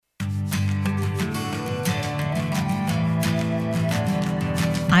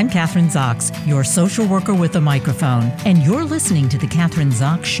I'm Kathryn Zox, your social worker with a microphone, and you're listening to The Kathryn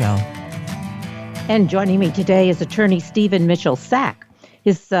Zox Show. And joining me today is attorney Stephen Mitchell-Sack.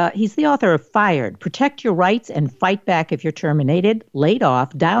 He's the author of Fired, Protect Your Rights and Fight Back If You're Terminated, Laid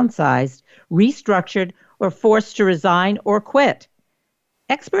Off, Downsized, Restructured, or Forced to Resign or Quit.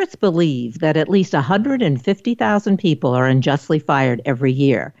 Experts believe that at least 150,000 people are unjustly fired every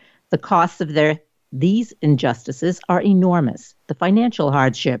year. The costs of these injustices are enormous. The financial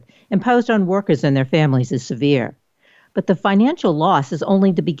hardship imposed on workers and their families is severe. But the financial loss is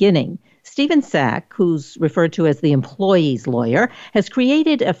only the beginning. Stephen Sack, who's referred to as the employee's lawyer, has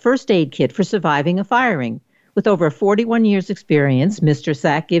created a first aid kit for surviving a firing. With over 41 years' experience, Mr.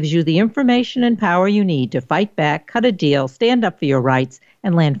 Sack gives you the information and power you need to fight back, cut a deal, stand up for your rights,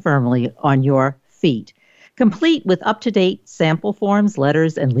 and land firmly on your feet. Complete with up-to-date sample forms,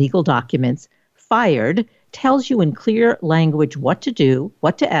 letters, and legal documents, Fired tells you in clear language what to do,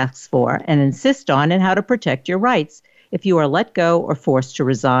 what to ask for, and insist on, and how to protect your rights if you are let go or forced to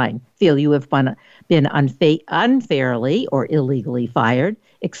resign, feel you have been unfairly or illegally fired,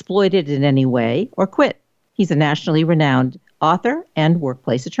 exploited in any way, or quit. He's a nationally renowned author and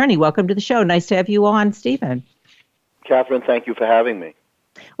workplace attorney. Welcome to the show. Nice to have you on, Stephen. Kathryn, thank you for having me.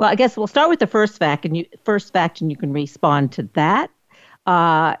 Well, I guess we'll start with the first fact, and you can respond to that.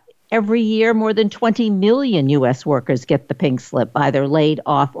 Every year, more than 20 million U.S. workers get the pink slip, either laid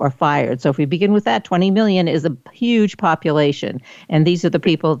off or fired. So if we begin with that, 20 million is a huge population. And these are the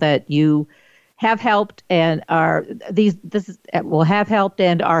people that you have helped and will have helped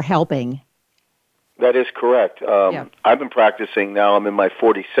and are helping. That is correct. I've been practicing now. I'm in my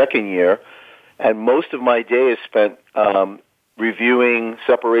 42nd year, and most of my day is spent reviewing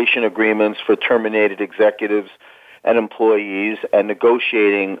separation agreements for terminated executives and employees and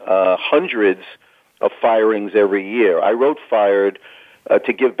negotiating hundreds of firings every year. I wrote Fired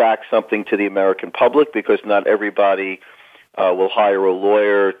to give back something to the American public because not everybody will hire a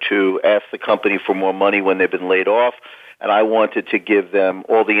lawyer to ask the company for more money when they've been laid off, and I wanted to give them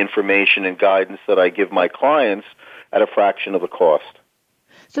all the information and guidance that I give my clients at a fraction of the cost.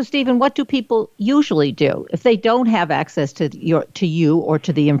 So, Stephen, what do people usually do if they don't have access to you or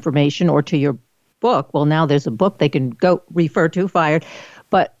to the information or to your book? Well, now there's a book they can go refer to, Fired,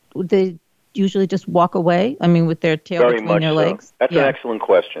 but they usually just walk away, with their tail Very between their legs? That's an excellent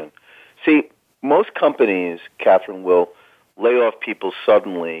question. See, most companies, Kathryn, will lay off people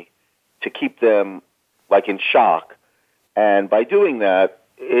suddenly to keep them, in shock. And by doing that,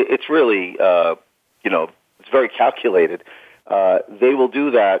 it's really, it's very calculated. They will do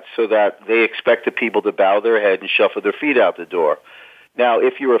that so that they expect the people to bow their head and shuffle their feet out the door. Now,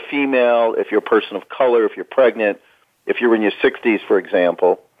 if you're a female, if you're a person of color, if you're pregnant, if you're in your 60s, for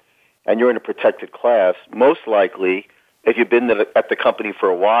example, and you're in a protected class, most likely, if you've been at the company for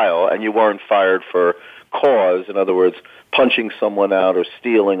a while and you weren't fired for cause, in other words, punching someone out or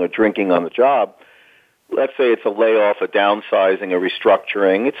stealing or drinking on the job, let's say it's a layoff, a downsizing, a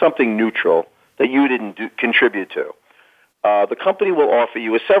restructuring, it's something neutral that you didn't contribute to. The company will offer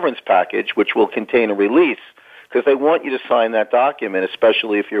you a severance package, which will contain a release, because they want you to sign that document,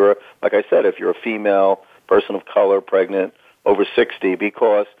 especially if you're, if you're a female, person of color, pregnant, over 60,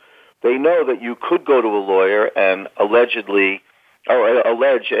 because they know that you could go to a lawyer and allege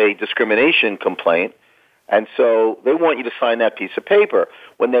a discrimination complaint, and so they want you to sign that piece of paper.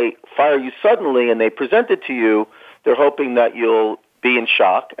 When they fire you suddenly and they present it to you, they're hoping that you'll be in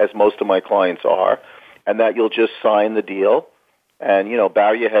shock, as most of my clients are, and that you'll just sign the deal and,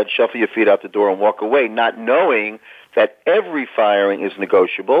 bow your head, shuffle your feet out the door, and walk away, not knowing that every firing is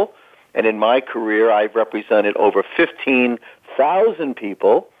negotiable. And in my career, I've represented over 15,000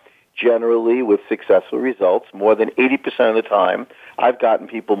 people, generally with successful results. More than 80% of the time, I've gotten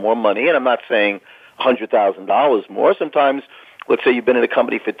people more money, and I'm not saying $100,000 more. Sometimes, let's say you've been in a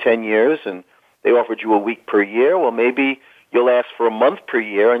company for 10 years, and they offered you a week per year. Well, maybe you'll ask for a month per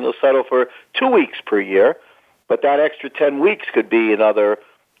year, and you'll settle for 2 weeks per year. But that extra 10 weeks could be another,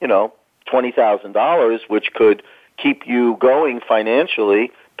 $20,000, which could keep you going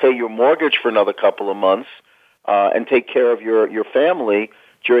financially, pay your mortgage for another couple of months, and take care of your family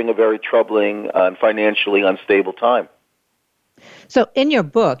during a very troubling and financially unstable time. So in your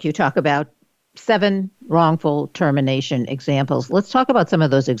book, you talk about 7 wrongful termination examples. Let's talk about some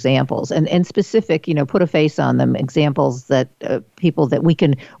of those examples and specific, put a face on them, examples that people that we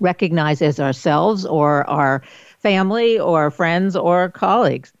can recognize as ourselves or our family or friends or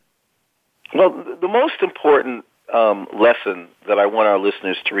colleagues. Well, the most important lesson that I want our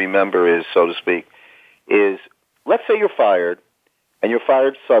listeners to remember is, so to speak, is let's say you're fired and you're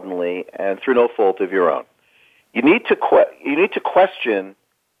fired suddenly and through no fault of your own. You need to question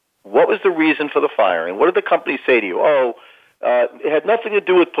what was the reason for the firing? What did the company say to you? Oh, it had nothing to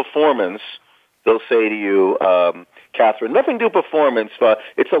do with performance. They'll say to you, Catherine, nothing to do with performance.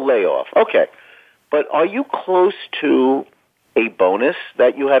 It's a layoff. Okay. But are you close to a bonus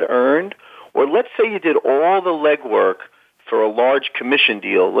that you had earned? Or let's say you did all the legwork for a large commission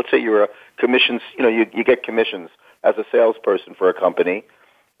deal. Let's say you're a commissions, you get commissions as a salesperson for a company,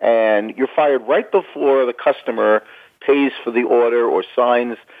 and you're fired right before the customer pays for the order or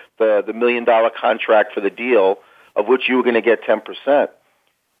signs the $1 million contract for the deal of which you were going to get 10%.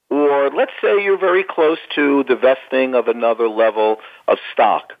 Or let's say you're very close to the vesting of another level of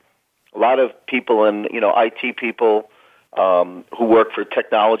stock. A lot of people and IT people who work for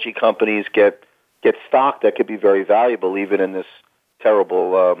technology companies get stock that could be very valuable even in this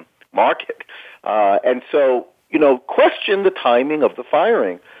terrible market. And so, question the timing of the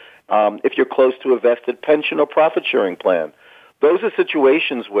firing. If you're close to a vested pension or profit sharing plan. Those are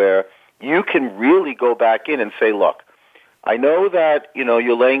situations where you can really go back in and say, look, I know that,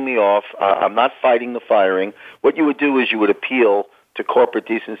 you're laying me off. I'm not fighting the firing. What you would do is you would appeal to corporate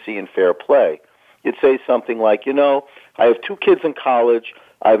decency and fair play. You'd say something like, I have 2 kids in college.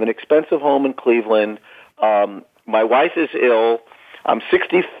 I have an expensive home in Cleveland. My wife is ill. I'm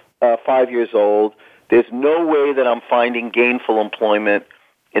 65 years old. There's no way that I'm finding gainful employment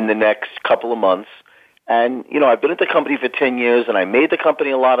in the next couple of months. And, I've been at the company for 10 years, and I made the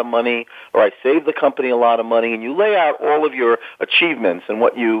company a lot of money, or I saved the company a lot of money, and you lay out all of your achievements and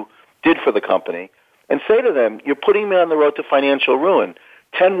what you did for the company, and say to them, you're putting me on the road to financial ruin.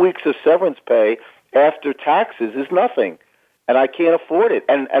 10 weeks of severance pay after taxes is nothing, and I can't afford it.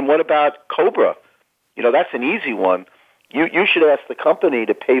 And what about COBRA? That's an easy one. You should ask the company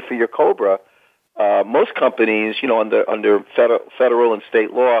to pay for your COBRA. Most companies, under federal and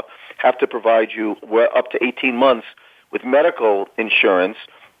state law, have to provide you up to 18 months with medical insurance,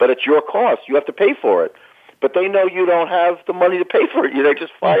 but at your cost. You have to pay for it. But they know you don't have the money to pay for it. They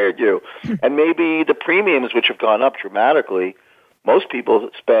just fired you. And maybe the premiums, which have gone up dramatically, most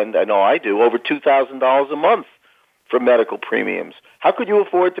people spend, I know I do, over $2,000 a month for medical premiums. How could you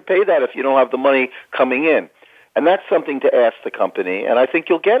afford to pay that if you don't have the money coming in? And that's something to ask the company, and I think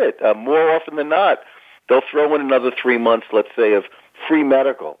you'll get it. More often than not, they'll throw in another 3 months, let's say, of free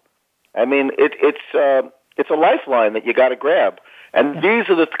medical. I mean, it's a lifeline that you got to grab. And these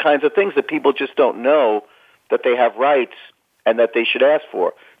are the kinds of things that people just don't know that they have rights and that they should ask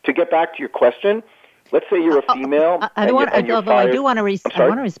for. To get back to your question, let's say you're a female. I do want to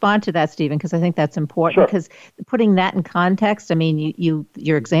respond to that, Stephen, because I think that's important. Sure. Because putting that in context, I mean,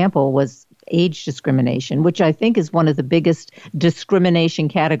 your example was age discrimination, which I think is one of the biggest discrimination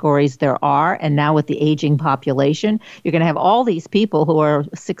categories there are. And now with the aging population, you're going to have all these people who are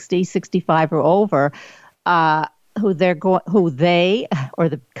 60, 65 or over, who they or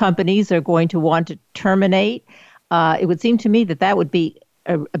the companies are going to want to terminate. It would seem to me that would be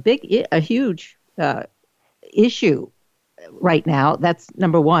a huge issue right now. That's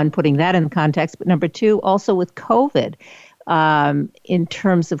number one, putting that in context. But number two, also with COVID, in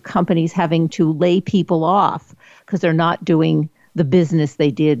terms of companies having to lay people off because they're not doing the business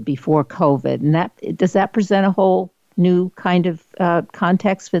they did before COVID. And does that present a whole new kind of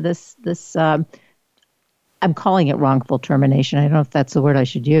context for this? I'm calling it wrongful termination. I don't know if that's the word I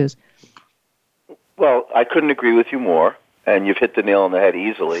should use. Well, I couldn't agree with you more, and you've hit the nail on the head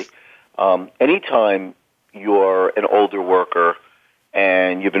easily. Anytime you're an older worker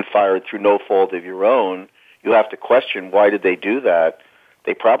and you've been fired through no fault of your own, you have to question, why did they do that?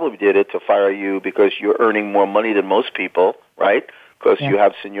 They probably did it to fire you because you're earning more money than most people, right? Because you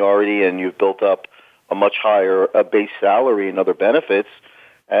have seniority and you've built up a much higher base salary and other benefits.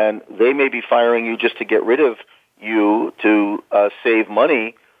 And they may be firing you just to get rid of you to save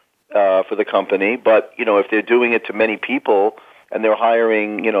money for the company. But, if they're doing it to many people and they're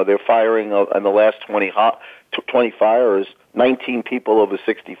hiring, they're firing in the last 20 fires, 19 people over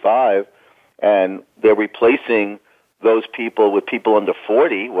 65, and they're replacing those people with people under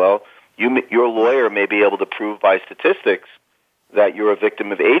 40, well, your lawyer may be able to prove by statistics that you're a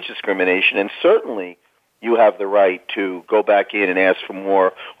victim of age discrimination, and certainly you have the right to go back in and ask for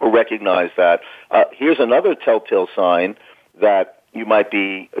more or recognize that. Here's another telltale sign that you might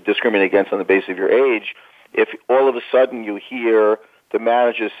be discriminated against on the basis of your age. If all of a sudden you hear the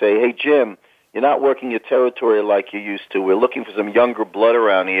manager say, hey, Jim, you're not working your territory like you used to. We're looking for some younger blood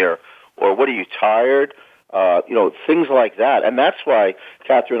around here. Or what, are you tired? Things like that. And that's why,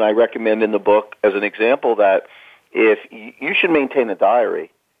 Catherine, I recommend in the book as an example that if you should maintain a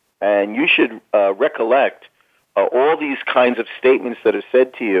diary and you should recollect all these kinds of statements that are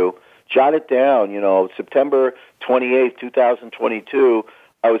said to you, jot it down. September 28th, 2022,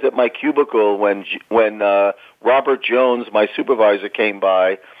 I was at my cubicle when Robert Jones, my supervisor, came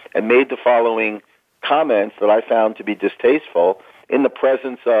by and made the following comments that I found to be distasteful in the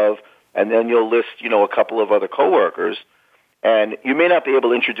presence of, and then you'll list, a couple of other coworkers. And you may not be able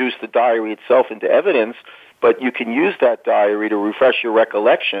to introduce the diary itself into evidence, but you can use that diary to refresh your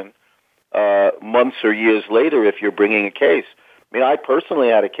recollection months or years later if you're bringing a case. I mean, I personally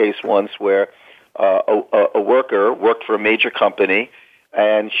had a case once where a worker worked for a major company,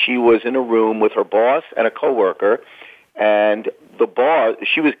 and she was in a room with her boss and a coworker, and the boss,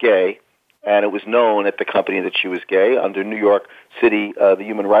 she was gay, and it was known at the company that she was gay. Under New York City, the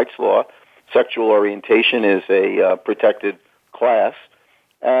human rights law, sexual orientation is a protected class.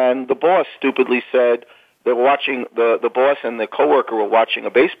 And the boss stupidly said they were watching, the boss and the coworker were watching a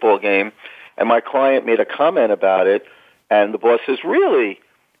baseball game, and my client made a comment about it, and the boss says, really?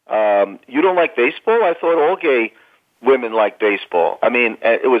 You don't like baseball? I thought all gay women like baseball. I mean,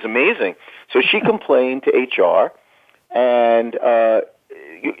 it was amazing. So she complained to HR, and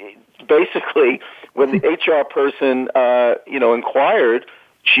basically, when the HR person, inquired,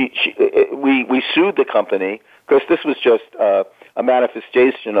 we sued the company because this was just a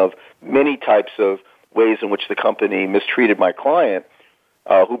manifestation of many types of ways in which the company mistreated my client,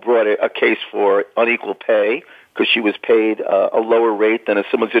 who brought a case for unequal pay because she was paid a lower rate than a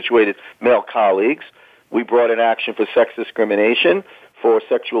similarly situated male colleagues. We brought an action for sex discrimination, for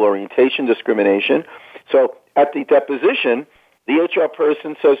sexual orientation discrimination. So at the deposition, the HR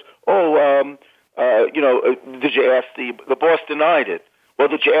person says, did you ask the boss denied it? Well,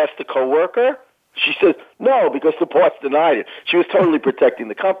 did you ask the coworker? She says, no, because the boss denied it. She was totally protecting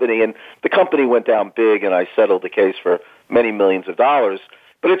the company, and the company went down big, and I settled the case for many millions of dollars.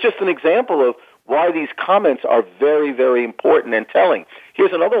 But it's just an example of why these comments are very, very important and telling.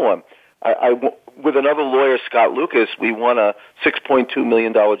 Here's another one. With another lawyer, Scott Lucas, we won a $6.2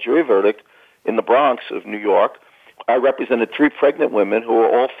 million jury verdict in the Bronx of New York. I represented 3 pregnant women who were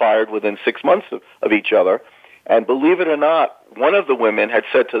all fired within 6 months of each other. And believe it or not, one of the women had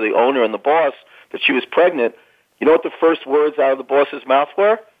said to the owner and the boss that she was pregnant. You know what the first words out of the boss's mouth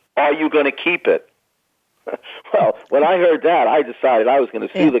were? Are you going to keep it? Well, when I heard that, I decided I was going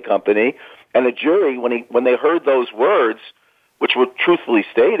to sue the company. And the jury, when they heard those words, which were truthfully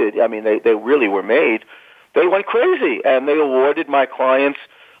stated, I mean, they really were made, they went crazy. And they awarded my clients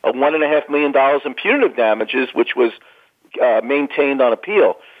 $1.5 million in punitive damages, which was maintained on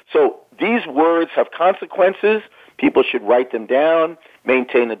appeal. So these words have consequences. People should write them down,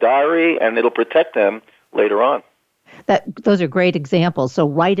 maintain the diary, and it'll protect them later on. Those are great examples. So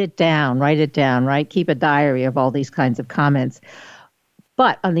write it down, right? Keep a diary of all these kinds of comments.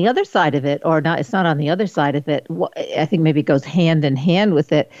 But on the other side of it, or not, it's not on the other side of it, I think maybe it goes hand in hand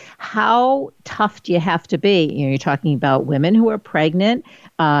with it. How tough do you have to be? You're talking about women who are pregnant.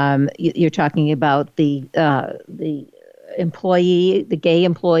 You're talking about the employee, the gay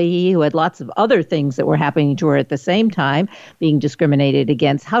employee who had lots of other things that were happening to her at the same time, being discriminated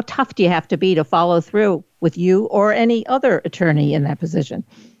against. How tough do you have to be to follow through with you or any other attorney in that position?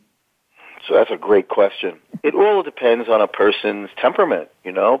 So that's a great question. It all depends on a person's temperament,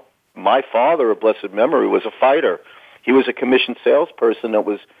 My father, of blessed memory, was a fighter. He was a commissioned salesperson that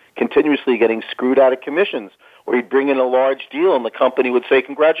was continuously getting screwed out of commissions. Or he'd bring in a large deal, and the company would say,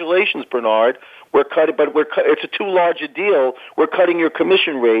 "Congratulations, Bernard. It's a too large a deal. We're cutting your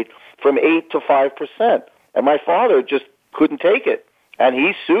commission rate from 8 to 5%." And my father just couldn't take it, and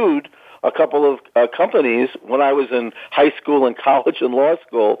he sued a couple of companies when I was in high school and college and law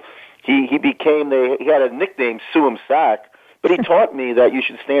school. He had a nickname, Sue 'em Sack, but he taught me that you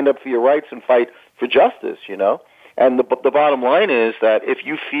should stand up for your rights and fight for justice, And the bottom line is that if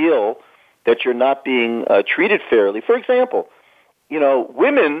you feel that you're not being treated fairly, for example,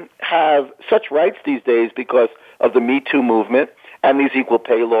 women have such rights these days because of the Me Too movement and these equal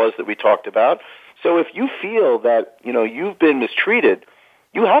pay laws that we talked about. So if you feel that, you've been mistreated,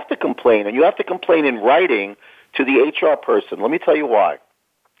 you have to complain, and you have to complain in writing to the HR person. Let me tell you why.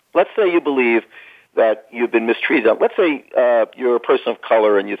 Let's say you believe that you've been mistreated. Let's say you're a person of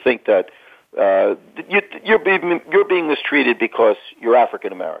color and you think that you're being mistreated because you're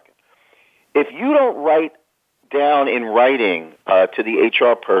African American. If you don't write down in writing to the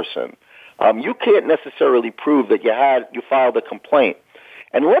HR person, you can't necessarily prove that you filed a complaint.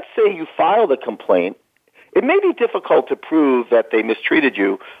 And let's say you filed a complaint, it may be difficult to prove that they mistreated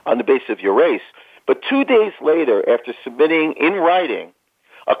you on the basis of your race. But 2 days later, after submitting in writing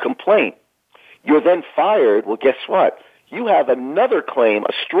a complaint, you're then fired. Well, guess what? You have another claim,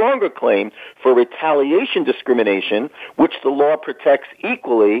 a stronger claim for retaliation discrimination, which the law protects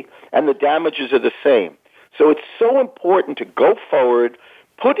equally, and the damages are the same. So it's so important to go forward,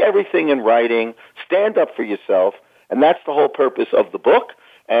 Put everything in writing. Stand up for yourself, and that's the whole purpose of the book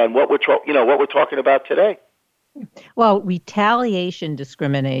and what we're talking about today. Well, retaliation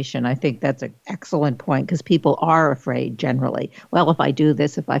discrimination, I think that's an excellent point because people are afraid generally. Well, if I do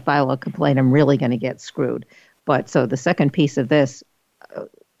this, if I file a complaint, I'm really going to get screwed. But so the second piece of this,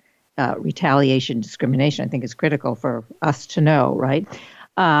 retaliation discrimination, I think is critical for us to know, right?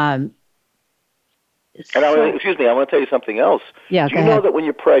 And I want to tell you something else. Yeah, do you know that when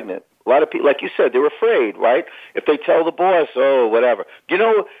you're pregnant, a lot of people, like you said, they're afraid, right? If they tell the boss, whatever. You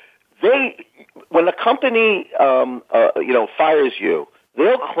know, when the company, fires you,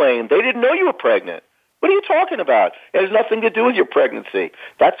 they'll claim they didn't know you were pregnant. What are you talking about? It has nothing to do with your pregnancy.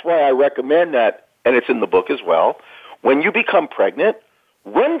 That's why I recommend that, and it's in the book as well. When you become pregnant,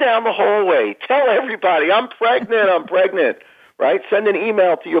 run down the hallway. Tell everybody, I'm pregnant, right? Send an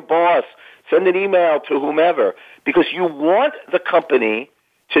email to your boss. Send an email to whomever, because you want the company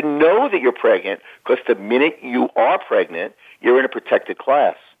to know that you're pregnant, because the minute you are pregnant, you're in a protected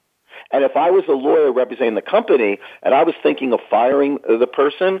class. And if I was a lawyer representing the company and I was thinking of firing the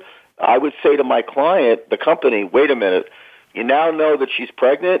person, I would say to my client, the company, wait a minute, you now know that she's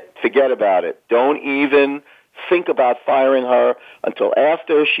pregnant, forget about it. Don't even think about firing her until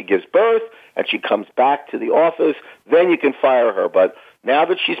after she gives birth and she comes back to the office, then you can fire her. But now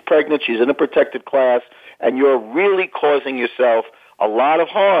that she's pregnant, she's in a protected class, and you're really causing yourself a lot of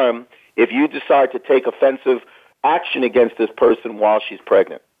harm if you decide to take offensive action against this person while she's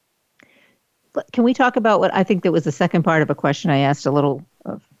pregnant. Can we talk about what I think that was the second part of a question I asked a little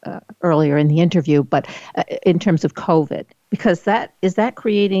earlier in the interview, but in terms of COVID, because is that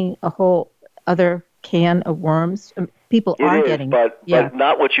creating a whole other can of worms? People are getting, but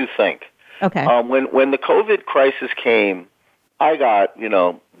not what you think. Okay. When the COVID crisis came, I got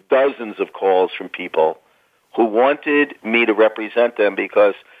dozens of calls from people who wanted me to represent them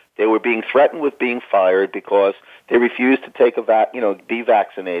because they were being threatened with being fired because they refused to take be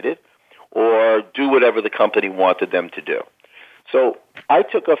vaccinated or do whatever the company wanted them to do. So I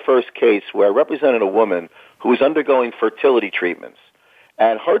took a first case where I represented a woman who was undergoing fertility treatments,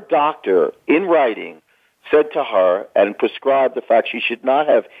 and her doctor, in writing, said to her and prescribed the fact she should not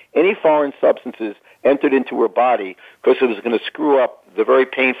have any foreign substances entered into her body because it was going to screw up the very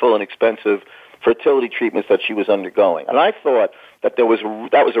painful and expensive fertility treatments that she was undergoing. And I thought that that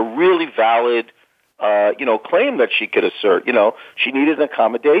was a really valid, claim that she could assert. She needed an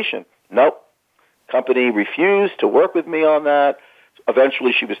accommodation. Nope. Company refused to work with me on that.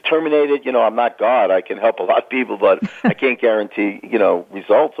 Eventually she was terminated. I'm not God. I can help a lot of people, but I can't guarantee,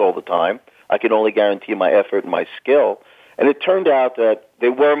 results all the time. I can only guarantee my effort and my skill. And it turned out that they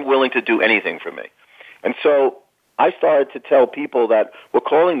weren't willing to do anything for me. And so I started to tell people that were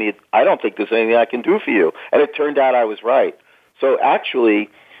calling me, I don't think there's anything I can do for you. And it turned out I was right. So actually,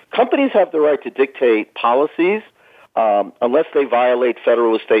 companies have the right to dictate policies unless they violate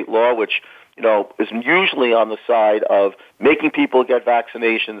federal or state law, which is usually on the side of making people get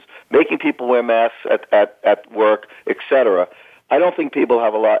vaccinations, making people wear masks at work, etc. I don't think people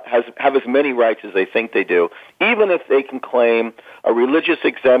have as many rights as they think they do, even if they can claim a religious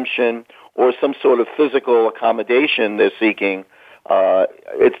exemption or some sort of physical accommodation they're seeking.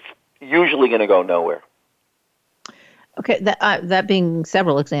 It's usually going to go nowhere. Okay, that being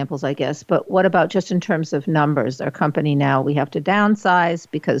several examples, I guess, but what about just in terms of numbers? Our company now, we have to downsize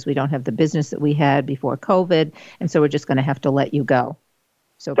because we don't have the business that we had before COVID, and so we're just going to have to let you go.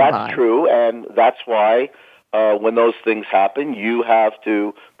 So that's true, and that's why when those things happen, you have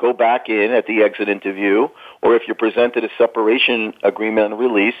to go back in at the exit interview, or if you're presented a separation agreement and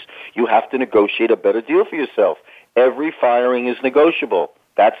release, you have to negotiate a better deal for yourself. Every firing is negotiable.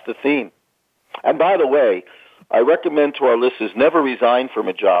 That's the theme. And by the way, I recommend to our listeners never resign from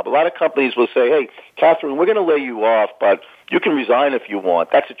a job. A lot of companies will say, hey, Catherine, we're going to lay you off, but you can resign if you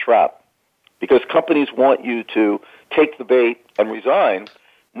want. That's a trap, because companies want you to take the bait and resign,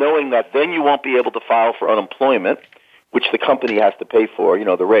 knowing that then you won't be able to file for unemployment, which the company has to pay for,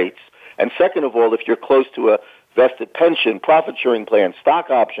 the rates. And second of all, if you're close to a vested pension, profit-sharing plan, stock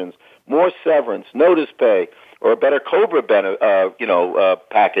options, more severance, notice pay, or a better COBRA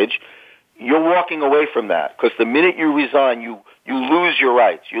package, you're walking away from that, because the minute you resign, you lose your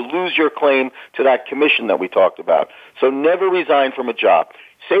rights. You lose your claim to that commission that we talked about. So never resign from a job.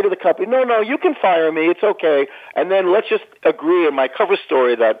 Say to the company, no, you can fire me. It's okay. And then let's just agree in my cover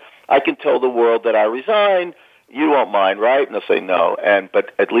story that I can tell the world that I resigned. You won't mind, right? And they'll say no.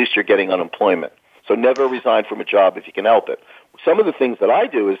 But at least you're getting unemployment. So never resign from a job if you can help it. Some of the things that I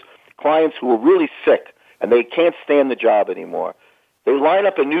do is clients who are really sick and they can't stand the job anymore. They line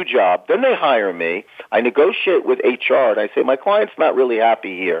up a new job. Then they hire me. I negotiate with HR, and I say, my client's not really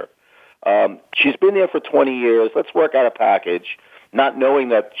happy here. She's been there for 20 years. Let's work out a package, not knowing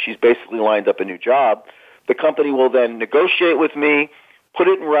that she's basically lined up a new job. The company will then negotiate with me, put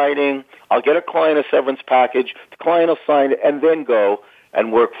it in writing. I'll get a client a severance package. The client will sign it and then go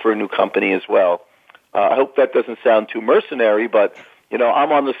and work for a new company as well. I hope that doesn't sound too mercenary, but,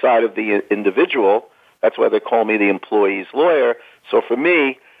 I'm on the side of the individual. That's why they call me the employee's lawyer. So for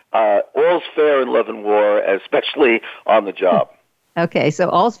me, all's fair in love and war, especially on the job. Okay, so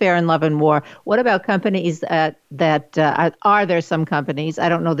all's fair in love and war. What about companies are there some companies, I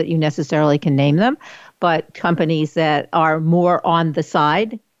don't know that you necessarily can name them, but companies that are more on the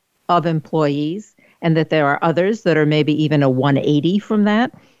side of employees and that there are others that are maybe even a 180 from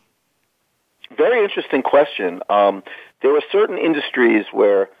that? Very interesting question. There are certain industries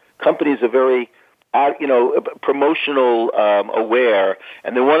where companies are very promotional aware,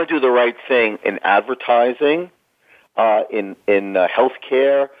 and they want to do the right thing in advertising, in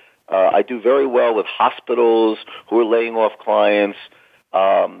healthcare. I do very well with hospitals who are laying off clients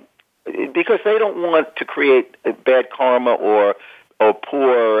because they don't want to create bad karma or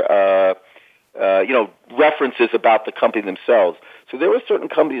poor references about the company themselves. So there are certain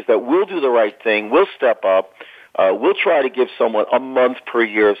companies that will do the right thing, will step up, will try to give someone a month per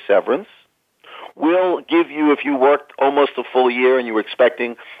year of severance. We'll give you, if you worked almost a full year and you were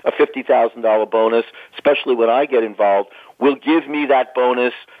expecting a $50,000 bonus, especially when I get involved, will give me that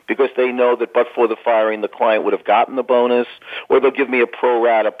bonus because they know that but for the firing, the client would have gotten the bonus, or they'll give me a pro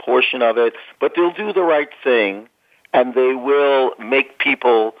rata portion of it. But they'll do the right thing, and they will make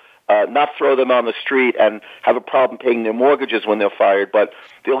people not throw them on the street and have a problem paying their mortgages when they're fired, but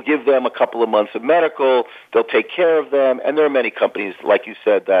they'll give them a couple of months of medical, they'll take care of them, and there are many companies, like you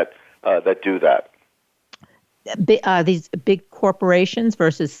said, that do that. These big corporations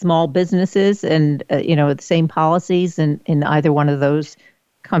versus small businesses and, the same policies in either one of those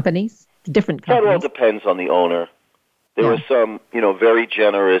companies, different companies? That all depends on the owner. There are some, very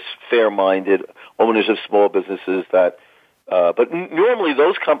generous, fair-minded owners of small businesses that, but normally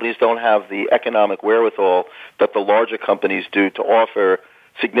those companies don't have the economic wherewithal that the larger companies do to offer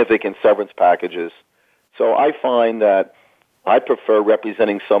significant severance packages. So I find that I prefer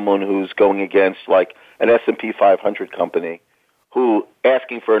representing someone who's going against like an S&P 500 company who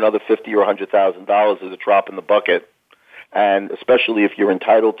asking for another $50,000 or $100,000 is a drop in the bucket. And especially if you're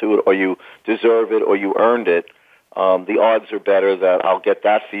entitled to it or you deserve it or you earned it, the odds are better that I'll get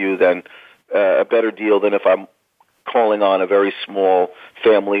that for you than a better deal than if I'm calling on a very small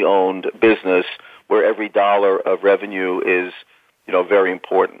family-owned business where every dollar of revenue is, very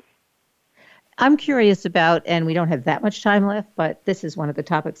important. I'm curious about, and we don't have that much time left, but this is one of the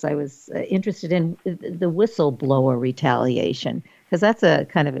topics I was interested in, the whistleblower retaliation, because that's a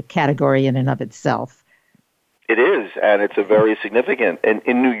kind of a category in and of itself. It is, and it's a very significant. And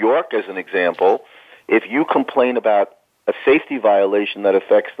in New York, as an example, if you complain about a safety violation that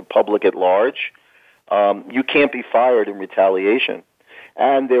affects the public at large, you can't be fired in retaliation.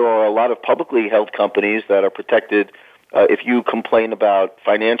 And there are a lot of publicly held companies that are protected if you complain about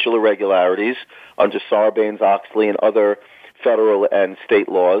financial irregularities under Sarbanes-Oxley and other federal and state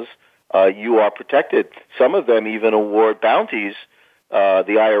laws, you are protected. Some of them even award bounties, the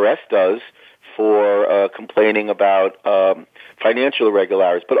IRS does, for complaining about financial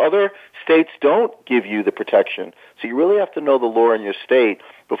irregularities. But other states don't give you the protection. So you really have to know the law in your state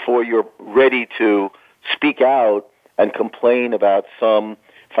before you're ready to speak out and complain about some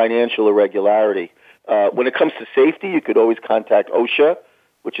financial irregularity. When it comes to safety, you could always contact OSHA,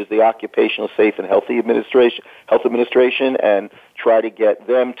 which is the Occupational Safe and Health Administration, and try to get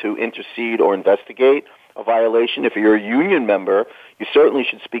them to intercede or investigate a violation. If you're a union member, you certainly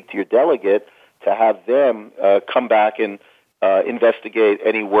should speak to your delegate to have them come back and investigate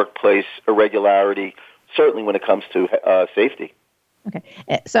any workplace irregularity, certainly when it comes to safety. Okay.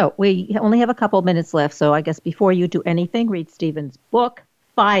 So we only have a couple of minutes left, so I guess before you do anything, read Stephen's book,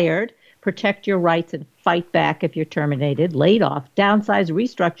 Fired, Protect Your Rights and Fight Back If You're Terminated, Laid Off, Downsized,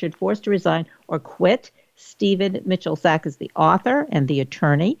 Restructured, Forced to Resign, or Quit. Stephen Mitchell-Sack is the author and the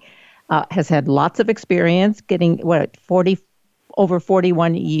attorney, has had lots of experience, getting, over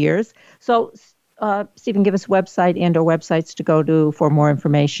 41 years. So, Stephen, give us website and or websites to go to for more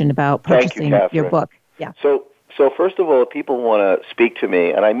information about purchasing your book. Yeah. So first of all, if people want to speak to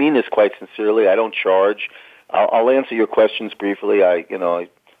me, and I mean this quite sincerely, I don't charge. I'll answer your questions briefly. I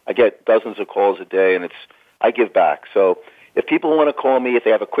get dozens of calls a day, and I give back. So if people want to call me, if they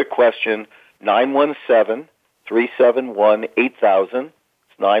have a quick question, 917-371-8000.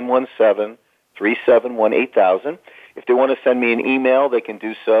 It's 917-371-8000. If they want to send me an email, they can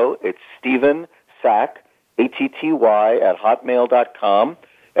do so. It's Steven Sack, ATTY, at hotmail.com,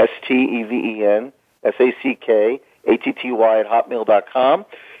 STEVEN, SACK, ATTY at hotmail.com.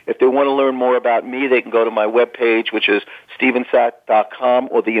 If they want to learn more about me, they can go to my webpage, which is stevensack.com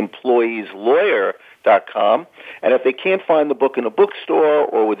or theemployeeslawyer.com. And if they can't find the book in a bookstore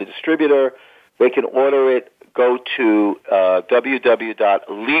or with a distributor, they can order it. Go to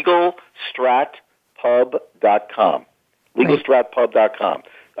www.legalstratpub.com. Legalstratpub.com.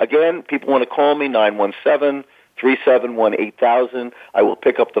 Again, people want to call me, 917-371-8000. I will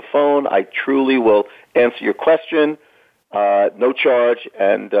pick up the phone. I truly will answer your question. No charge,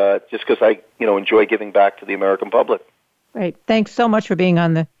 and just because I, enjoy giving back to the American public. Great. Thanks so much for being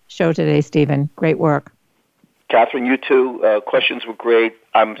on the show today, Stephen. Great work. Catherine, you too. Questions were great.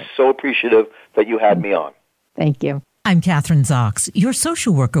 I'm so appreciative that you had me on. Thank you. I'm Catherine Zox, your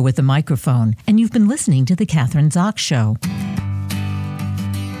social worker with a microphone, and you've been listening to The Catherine Zox Show.